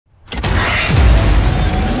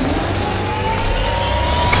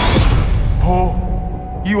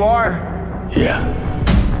You are? Yeah.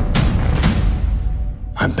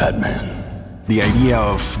 I'm Batman. The idea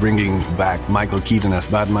of bringing back Michael Keaton as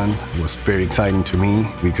Batman was very exciting to me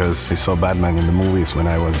because I saw Batman in the movies when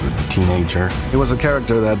I was a teenager. It was a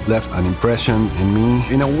character that left an impression in me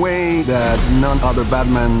in a way that none other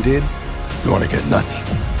Batman did. You want to get nuts?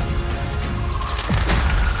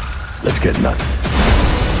 Let's get nuts.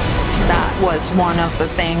 That was one of the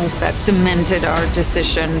things that cemented our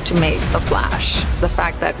decision to make The Flash. The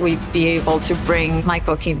fact that we'd be able to bring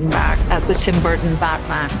Michael Keaton back as the Tim Burton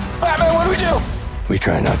Batman. Batman, what do we do? We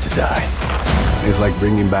try not to die. It's like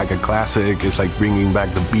bringing back a classic. It's like bringing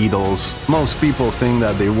back the Beatles. Most people think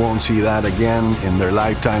that they won't see that again in their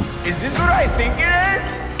lifetime. Is this what I think it is?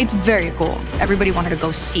 It's very cool. Everybody wanted to go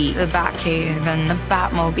see the Batcave and the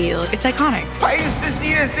Batmobile. It's iconic. I used to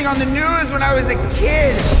see this thing on the news when I was a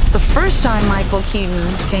kid. The first time Michael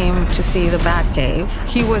Keaton came to see the Batcave,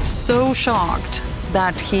 he was so shocked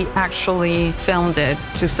that he actually filmed it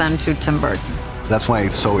to send to Tim Burton. That's why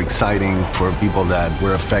it's so exciting for people that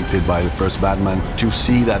were affected by the first Batman to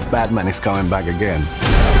see that Batman is coming back again.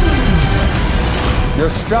 You're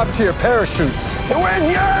strapped to your parachutes. And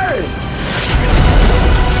where's yours?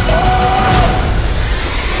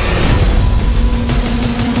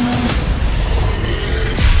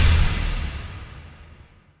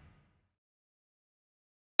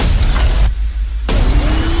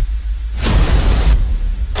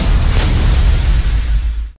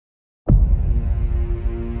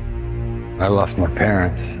 I lost my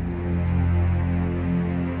parents.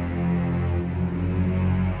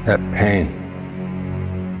 That pain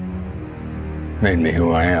made me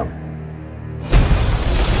who I am.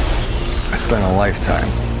 I spent a lifetime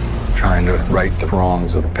trying to right the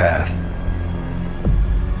wrongs of the past.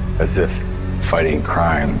 As if fighting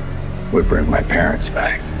crime would bring my parents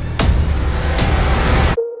back.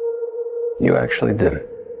 You actually did it.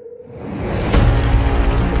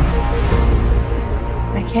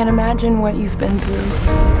 I can't imagine what you've been through.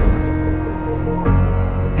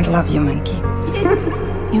 I love you, Monkey.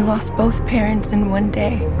 You lost both parents in one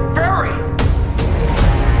day. Barry!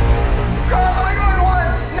 Call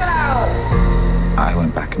 911 now! I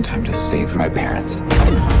went back in time to save my parents.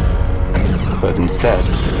 But instead,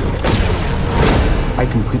 I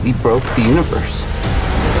completely broke the universe.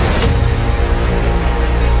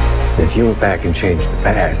 If you went back and changed the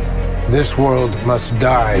past, This world must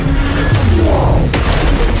die.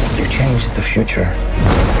 you changed the future.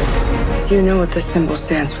 Do you know what this symbol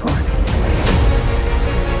stands for?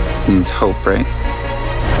 Means hope, right?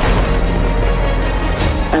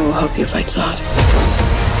 I will help you fight Zod.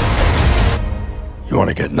 You want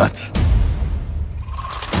to get nuts?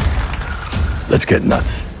 Let's get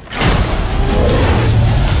nuts.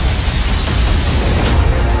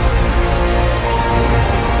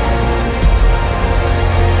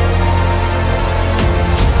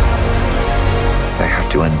 I have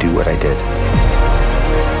to undo what I did.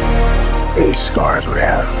 These scars we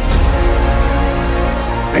have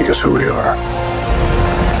make us who we are.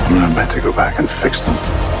 I'm not meant to go back and fix them.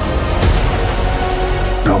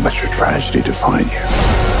 Don't let your tragedy define you.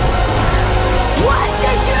 What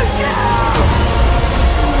did you do?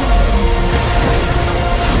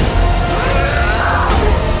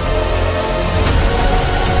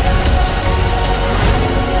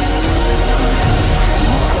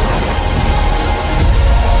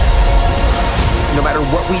 No matter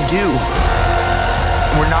what we do,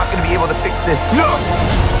 we're not going to be able to fix this. No!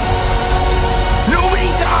 Nobody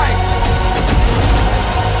dies!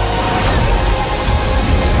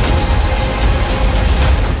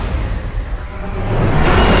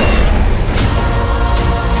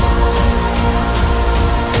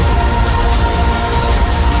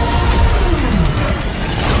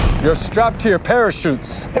 You're strapped to your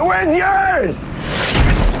parachutes. And where's yours?